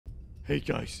Hey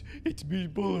guys, it's me,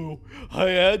 Blue.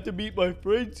 I had to meet my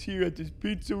friends here at this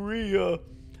pizzeria,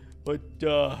 but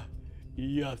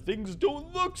yeah, things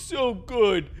don't look so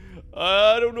good.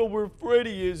 I don't know where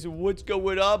Freddy is and what's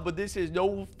going on, but this is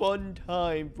no fun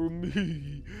time for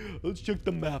me. Let's check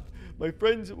the map. My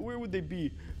friends, where would they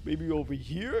be? Maybe over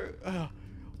here?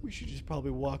 We should just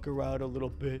probably walk around a little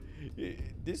bit.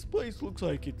 This place looks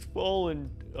like it's falling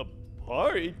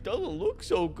apart. It doesn't look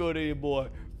so good anymore.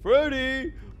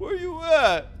 Freddy, where you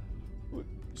at?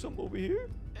 Something over here?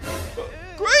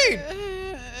 Great!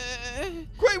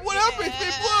 Great, what happened?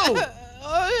 It's Blue!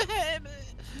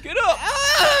 Get up!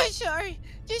 Sorry.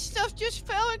 This stuff just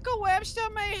fell and collapsed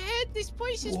on my head. This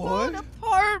place is What? falling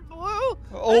apart, Blue. Oh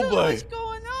I don't know my. what's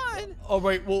going on?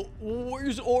 Alright, well,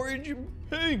 where's Orange and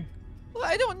Pink? Well,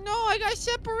 I don't know. I got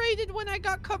separated when I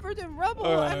got covered in rubble.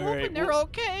 I'm hoping Alright, they're well,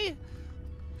 okay.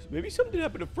 maybe something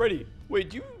happened to Freddy.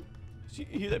 Wait, do you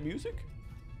hear that music?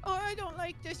 Oh, I don't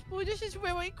like this, Blue. This is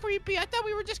really creepy. I thought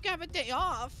we were just gonna have a day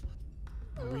off.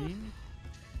 Green?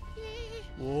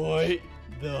 What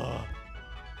the?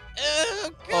 Oh,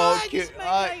 God, Okay, this is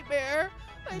my nightmare.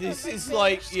 This is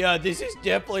like, yeah, this is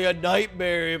definitely a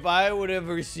nightmare if I would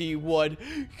ever see one.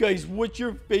 Guys, what's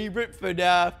your favorite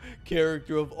FNAF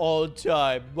character of all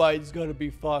time? Mine's gonna be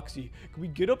Foxy. Can we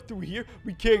get up through here?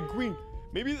 We can't, Green.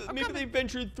 Maybe they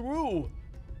ventured through.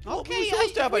 Okay, we're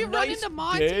supposed to have a nice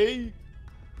Monty. day.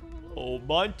 Oh,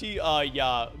 Monty,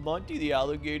 yeah, Monty the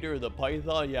alligator, the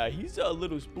python, yeah, he's a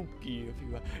little spooky. If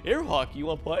you air hockey, you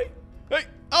wanna play? Hey,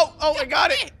 oh, I got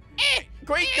it.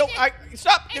 Great, no,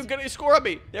 stop, you're gonna score on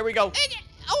me. There we go.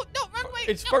 Oh, no, wrong way.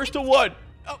 It's No, first to one.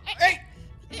 Oh, hey.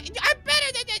 I'm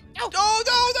better than that. No,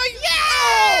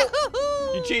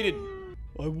 Yeah! You cheated.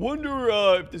 I wonder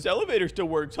if this elevator still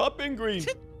works. Hop in, Green.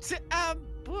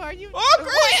 Blue, are you? Oh, great!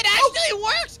 Boy, it actually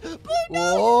works. Blue,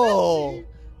 no. Whoa.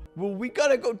 Well, we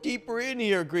gotta go deeper in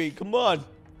here, Green. Come on.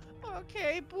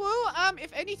 Okay, Blue.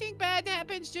 If anything bad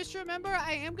happens, just remember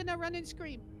I am gonna run and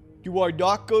scream. You are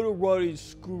not gonna run and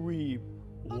scream.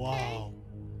 Okay.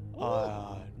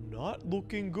 Wow. Not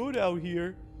looking good out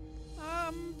here.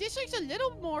 This looks a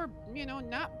little more,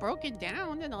 not broken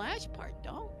down than the last part,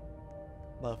 though.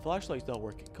 My flashlight's not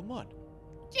working. Come on.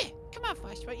 Yeah, come on,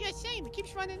 flashlight. Yeah, same. It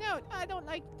keeps running out. I don't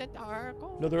like the dark.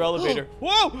 Oh. Another elevator.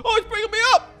 Whoa! Oh, it's bringing me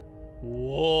up!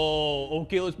 Whoa.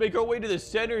 Okay, let's make our way to the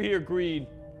center here, Green.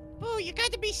 Boo, you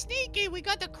got to be sneaky. We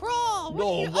got to crawl.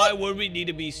 No, why would we need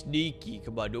to be sneaky?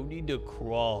 Come on, don't need to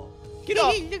crawl. Get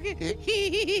up!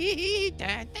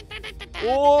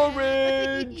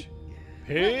 Orange!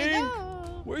 Pink!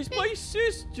 Where's my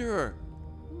sister?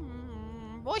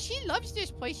 Well, she loves this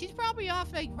place. She's probably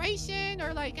off like racing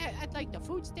or like at like the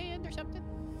food stand or something.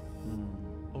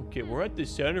 Okay, we're at the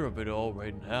center of it all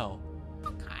right now.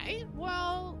 Okay,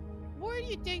 well, where do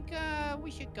you think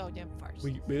we should go then first?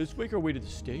 Wait, let's make our way to the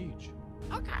stage.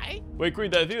 Okay. Wait,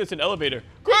 Green, I think that's an elevator.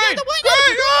 Green! The one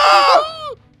Green!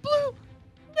 Ah! Blue!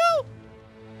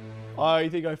 No! I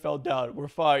think I fell down. We're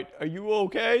fine. Are you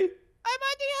okay? I'm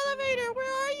on the elevator.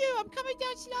 Where are you? I'm coming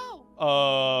down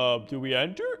slow. Do we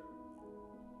enter?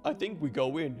 I think we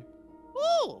go in.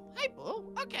 Ooh, hi,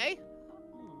 Blue. Okay.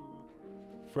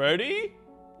 Freddy?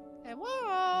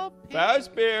 Hello.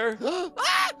 Fazbear?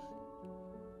 Ah!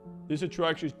 This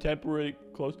attraction is temporarily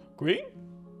closed. Green?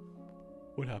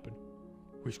 What happened?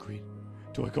 Where's Green?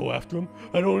 Do I go after him?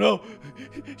 I don't know.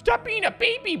 Stop being a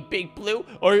baby, Big Blue.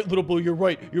 All right, little Blue, you're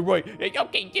right. You're right.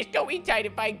 Okay, just go inside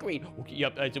and find Green. Okay,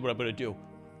 yep, that's what I'm gonna do.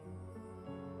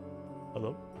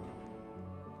 Hello?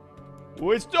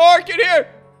 Oh, it's dark in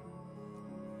here!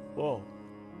 Whoa.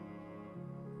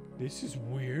 This is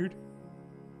weird.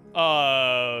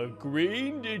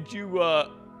 Green, did you,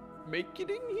 make it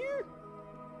in here?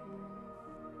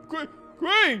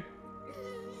 Green!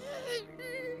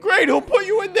 Green, who put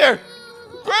you in there?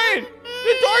 Green!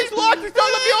 The door's locked! It's not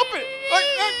let me open!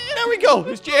 There we go!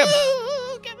 It's jammed!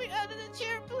 Get me out of the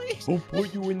chair, please. Who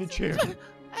put you in the chair?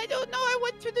 I don't know. I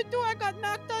went through the door. I got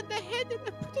knocked on the head and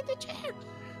put in the chair.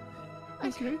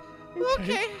 Okay.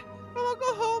 Okay. I want to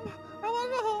go home. I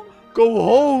want to go home. Go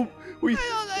home? We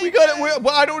got it. Well,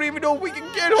 I don't even know if we can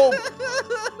get home.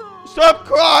 Stop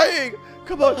crying!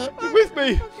 Come on, be with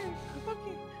me. Okay.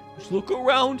 Just look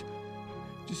around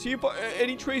to see if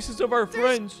any traces of our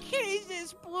friends.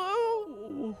 Cages, Blue.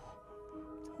 Oh,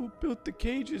 who built the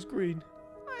cages, Green?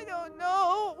 I don't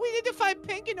know. We need to find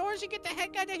Pink and Orange and get the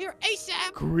heck out of here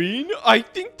ASAP. Green? I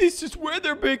think this is where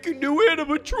they're making new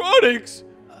animatronics.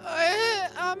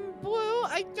 Blue,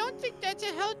 I don't think that's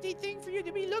a healthy thing for you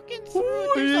to be looking through.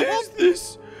 What is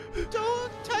this?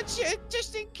 Don't touch it,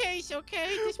 just in case, okay?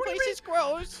 This place is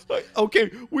gross.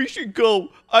 Okay, we should go.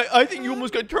 I think you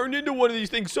almost got turned into one of these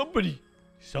things. Something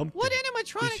What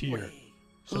animatronic? is here.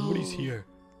 Somebody's here.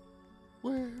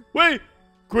 Where? Wait,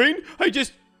 Green, I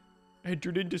just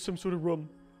entered into some sort of room.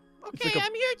 Okay, like a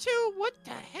I'm here too. What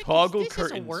the heck toggle is this?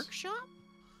 curtains. Is a workshop?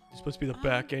 This supposed to be the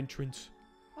back entrance.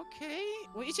 Okay.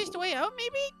 Well, is this the way out,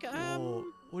 maybe? Oh,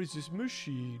 what is this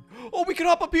machine? Oh, we can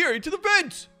hop up here into the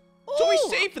vents. It's always Ooh,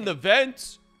 safe in the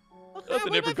vents. Okay, Nothing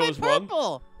what ever if I goes find wrong.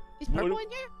 purple? Is What purple if-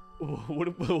 in here? Oh, what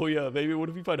if, oh yeah, maybe what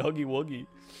if we find Huggy Wuggy?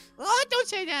 Oh, don't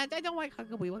say that. I don't like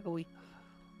Huggabee Wuggabee.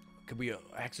 Can we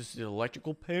access the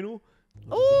electrical panel?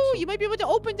 Oh, you might be able to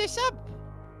open this up.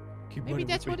 Keep Maybe running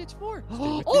that's with what me. it's for. with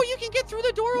Oh, me. you can get through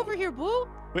the door over here, Blue.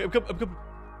 Wait, I'm coming.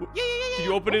 Yeah. Did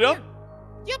you open it Over up?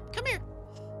 here. Yep, come here.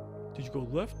 Did you go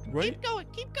left, right?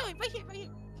 Keep going. Right here.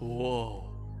 Whoa.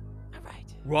 All right.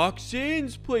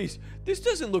 Roxanne's place. This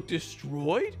doesn't look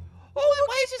destroyed. Oh, look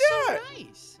Why at is that. it so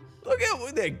nice? Look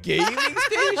at that gaming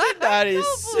station. That is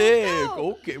No, Blue, sick.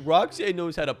 no. Okay, Roxanne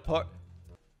knows how to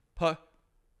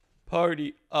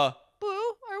party. Boo,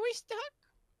 are we stuck?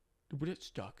 We're not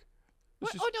stuck.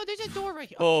 What? This is- Oh, no, there's a door right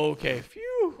here. Oh, okay.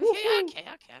 Phew. Okay.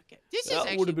 This is That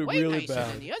actually would've been way really nicer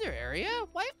bad. than the other area.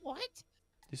 What?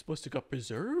 This must have got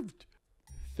preserved.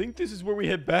 Think this is where we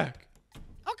head back.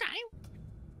 Okay.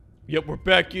 Yep, we're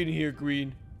back in here,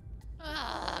 Green.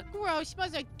 Gross.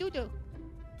 Smells like doo-doo.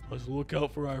 Let's look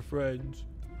out for our friends.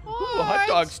 Ooh, What? hot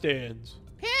dog stands.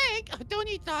 Pig? Oh, don't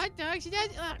eat the hot dogs.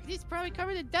 It's probably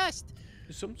covered in dust.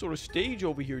 There's some sort of stage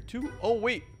over here, too. Oh,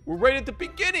 wait. We're right at the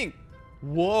beginning.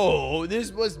 Whoa,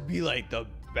 this must be like the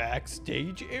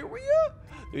backstage area?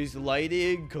 There's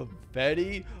lighting,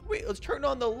 confetti. Wait, let's turn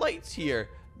on the lights here.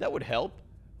 That would help.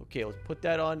 Okay, let's put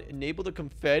that on. Enable the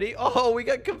confetti. Oh, we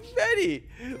got confetti.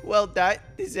 Well, that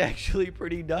is actually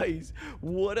pretty nice.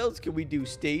 What else can we do?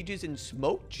 Stages and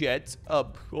smoke jets.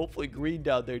 Hopefully Green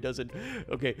down there doesn't.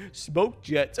 Okay, smoke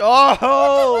jets.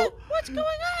 Oh! What's going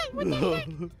on? What the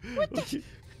heck? What the... Okay.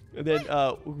 And then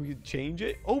we can change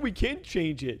it. Oh, we can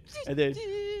change it. And then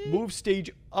move stage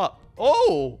up.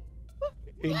 Oh,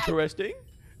 interesting.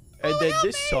 And then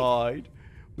this side,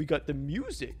 we got the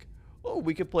music. Oh,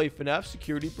 we can play FNAF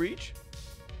Security Breach.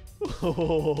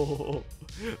 Oh,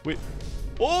 wait.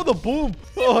 Oh, the boom.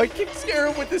 Oh, I can scare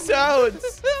him with the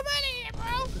sounds. I'm out of here,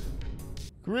 bro.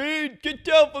 Green, get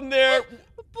down from there.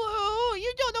 Blue,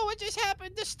 you don't know what just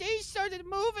happened. The stage started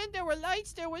moving. There were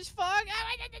lights. There was fog.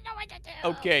 I didn't know what to do.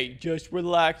 Okay, just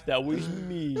relax. That was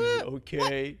me,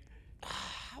 okay?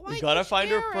 Why We you gotta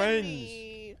find our scaring friends.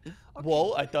 me? Okay.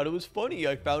 Well, I thought it was funny.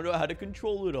 I found out how to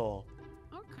control it all.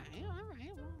 Okay, all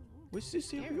right. What's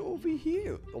this area over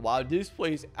here? Wow, this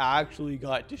place actually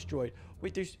got destroyed.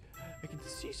 Wait, I can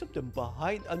see something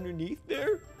behind, underneath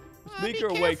there. Let's make be our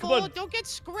way. Come careful. on. Don't get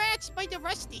scratched by the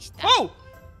rusty stuff. Oh!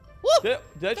 Woo! Did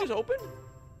that just open?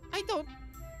 I don't.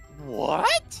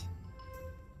 What?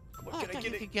 Come on, Oh, I can I thought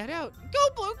get you it? could get out. Go,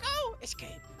 Blue, go. Escape.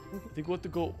 I think we'll have to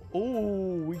go.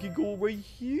 Oh, we can go right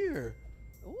here.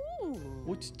 Ooh.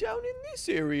 What's down in this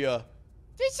area?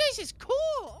 This is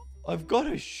cool. I've got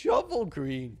a shovel,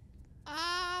 Green.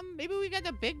 Maybe we got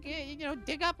a big,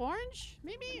 dig up orange,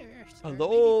 maybe, or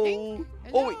Hello? maybe pink.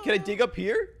 Oh, wait, can I Hello? dig up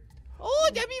here? Oh,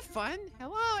 that'd be fun.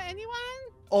 Hello, anyone?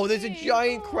 Oh, there's a Hey,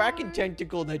 giant kraken boy.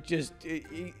 tentacle that just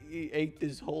ate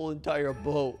this whole entire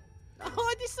boat.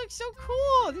 Oh, this looks so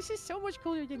cool. This is so much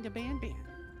cooler than the band.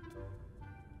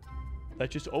 That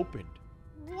just opened.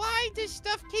 Why does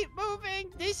stuff keep moving?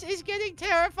 This is getting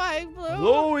terrifying, Blue.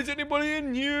 Hello, is anybody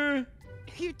in here?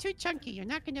 You're too chunky. You're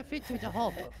not gonna fit through the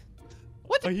hole.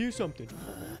 What? I hear something.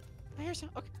 I hear some.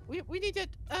 Okay, we need to.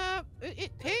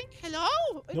 Pink.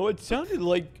 Hello. No, it sounded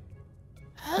like.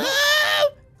 Hello.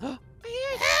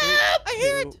 I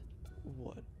hear it.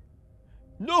 What?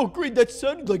 No, Green, that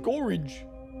sounded like orange.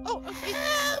 Oh, okay.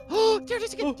 Oh, there it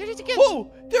is again. There it is again.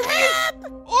 Whoa, there it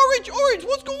is. Orange,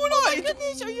 what's going on? Oh my It's-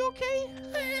 goodness, are you okay?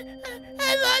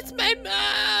 I lost my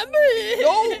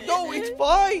mom. No, it's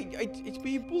fine. It's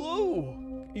being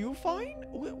blue. Are you fine?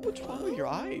 What's wrong with your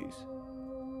eyes?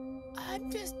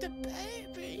 I'm just a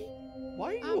baby. Why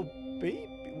are you a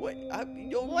baby? What?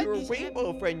 What You're a is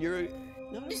rainbow friend. You're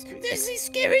not a There's these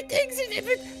scary things and they've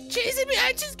been chasing me.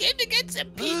 I just came to get some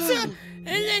pizza. And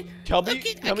then Tell me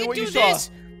what you saw.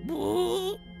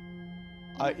 Boo.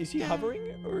 Is he hovering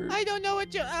or? I don't know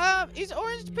what you. Is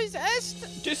Orange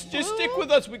possessed? Just stick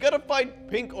with us. We gotta find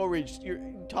pink orange. You're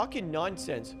talking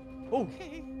nonsense. Oh,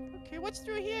 Okay, what's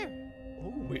through here?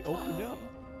 oh, we opened up.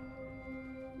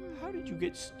 How did you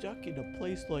get stuck in a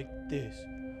place like this?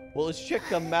 Well, let's check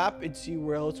the map and see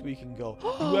where else we can go.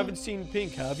 You haven't seen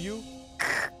pink, have you?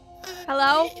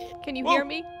 Hello? Can you hear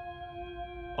me?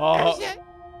 Who's that?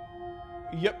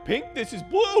 Yep, Pink, this is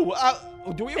Blue.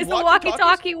 Do we have Is the walkie-talkies?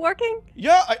 walkie-talkie working?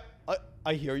 Yeah,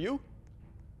 I hear you.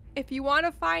 If you want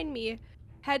to find me,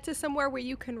 head to somewhere where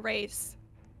you can race.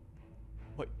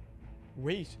 What?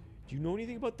 Race? Do you know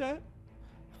anything about that?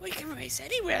 We can race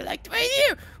anywhere, like right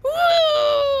here. Woo!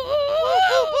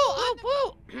 Oh,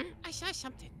 boo! I saw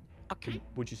something. Okay.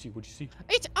 What'd you see? What'd you see?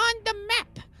 It's on the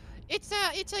map. It's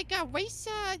like a race.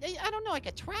 I don't know, like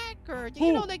a track or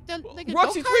you know, like a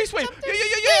Roxy's go-kart Raceway. something? Yeah.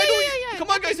 I know Yeah. Come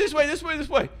on, guys, this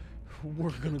way. We're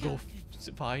gonna go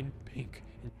find Pink.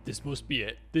 This must be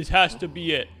it. This has to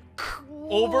be it.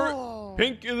 Over. Whoa.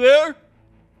 Pink, you there?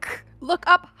 Look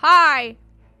up high,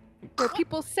 where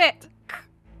people sit.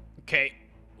 Okay.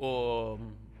 Why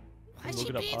is she Look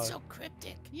it up being high. so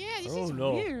cryptic? Yeah, this Oh, is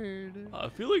no. weird. I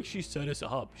feel like she set us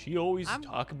up. She always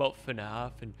talk about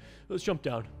FNAF and let's jump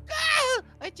down. Ah,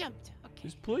 I jumped. Okay.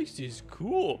 This place is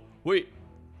cool. Wait,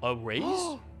 a race?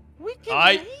 We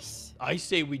can race. I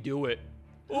say we do it.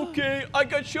 Okay, I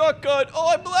got shotgun.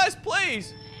 Oh, I'm last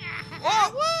place.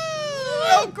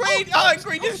 Oh, great.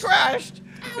 Green just crashed.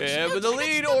 And with the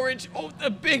lead, Orange. Oh, the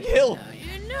big hill. No,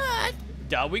 you're not.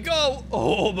 Down we go.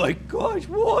 Oh my gosh,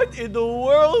 what in the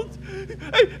world?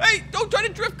 Hey, don't try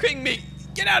to drift king me.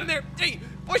 Get out of there. Hey,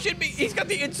 pushing me. He's got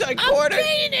the inside corner. I'm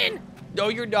gaining. No,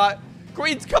 you're not.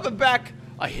 Green's coming back.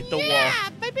 I hit the wall. Yeah,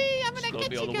 baby, I'm gonna Slow get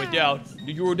me you all the way guys. down.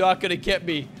 You were not gonna get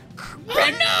me. Oh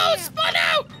no, spun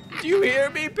out. Do you hear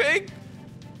me, Pink?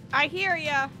 I hear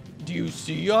ya. Do you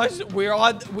see us? We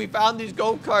found these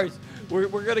go-karts. We're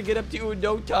gonna get up to you in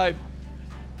no time.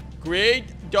 Green,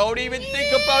 don't even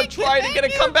think about trying to get a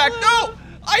comeback. No!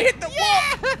 I hit the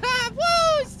wall!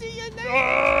 Woo! See you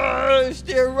later.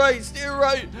 Steer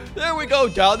right. There we go,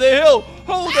 down the hill.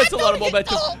 Oh, that's a lot of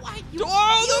momentum. The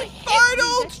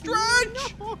final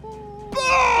stretch!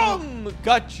 Boom!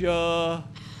 Gotcha.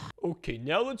 Okay,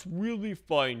 now let's really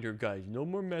find her, guys. No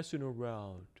more messing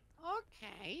around.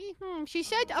 Okay. She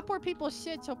said up where people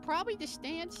sit, so probably to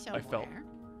stand somewhere. I fell.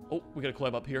 Oh, we gotta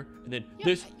climb up here, and then Yeah,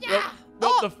 this. yeah. No,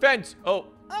 Oh. the fence. Oh,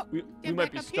 we get might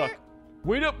back be up stuck. here.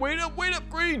 Wait up,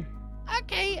 Green.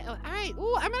 Okay. All right.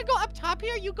 Ooh, I'm gonna go up top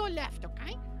here. You go left.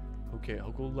 Okay. Okay,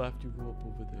 I'll go left. You go up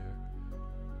over there.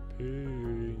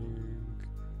 Pink.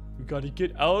 We gotta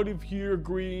get out of here,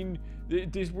 Green.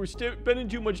 We're spending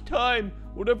too much time.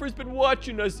 Whatever's been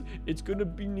watching us, it's gonna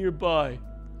be nearby.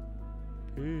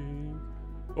 Pink.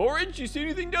 Orange, you see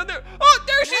anything down there? Oh,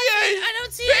 there she is! I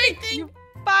don't see anything. You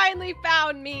finally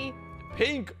found me.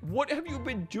 Pink, what have you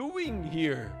been doing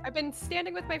here? I've been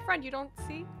standing with my friend. You don't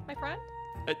see my friend?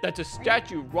 That's a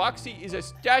statue. Roxy is a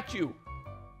statue.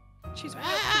 She's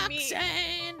watching me.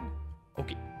 Roxanne.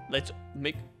 Okay, let's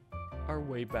make our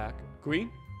way back. Green?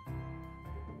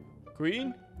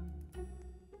 Green?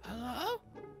 Hello?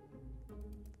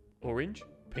 Orange?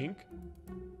 Pink?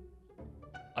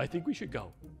 I think we should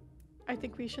go. I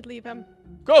think we should leave him.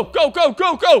 Go!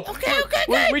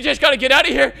 Okay. We just gotta get out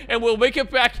of here, and we'll make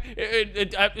it back.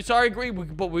 Sorry, Green,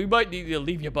 but we might need to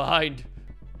leave you behind.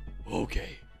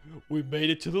 Okay, we made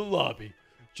it to the lobby.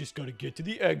 Just gotta get to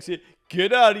the exit,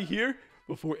 get out of here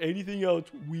before anything else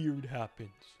weird happens.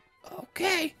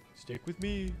 Okay. Stick with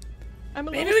me. I'm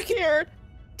a Maybe little we can- scared.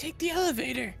 Take the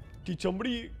elevator. Did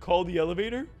somebody call the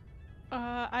elevator?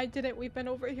 I didn't. We've been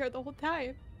over here the whole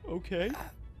time. Okay,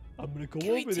 I'm gonna go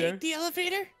Can we over take there. the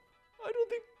elevator? I don't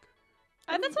think.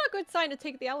 That's not a good sign to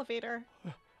take the elevator.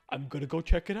 I'm gonna go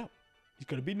check it out. It's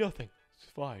gonna be nothing. It's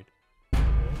fine.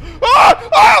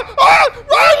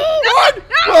 Run!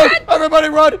 Everybody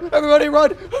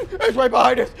run! He's right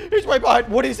behind us.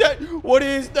 What is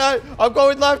that? I'm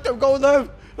going left.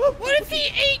 What if he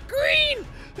ate green?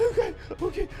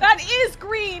 Okay. That is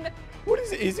green. What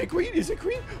is it? Is it green?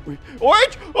 Wait.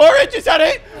 Orange, is that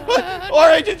it?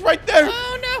 Orange is right there.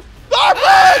 Oh no!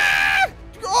 Ah!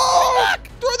 Oh!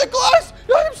 Through the glass!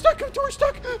 I'm stuck. We're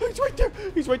stuck. He's right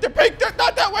there. Pink,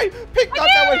 not that way. Pink, not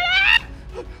that way.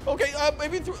 Okay,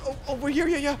 maybe through over here.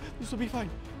 Yeah. This will be fine.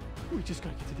 We just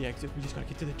gotta get to the exit. We just gotta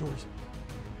get to the doors.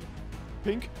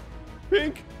 Pink.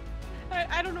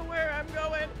 I don't know where I'm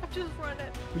going. I'm just running.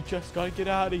 We just gotta get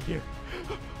out of here.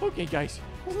 Okay, guys,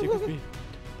 stick with me.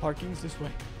 Parking's this way.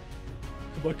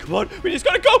 Come on. We just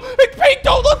gotta go. Hey, Pink,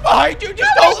 don't look behind you.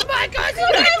 Just don't. Oh my God!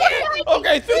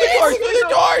 Okay, through the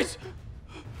doors.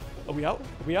 Are we out?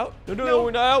 No,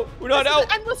 we're not out. We're not out.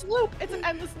 It's an endless loop. It's an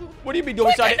endless loop. What do you mean, no,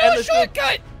 it's not an No endless loop?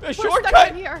 shortcut. A We're stuck shortcut?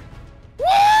 in here.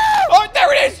 Oh,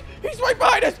 there it is. He's right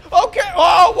behind us. Okay.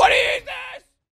 Oh, what is that?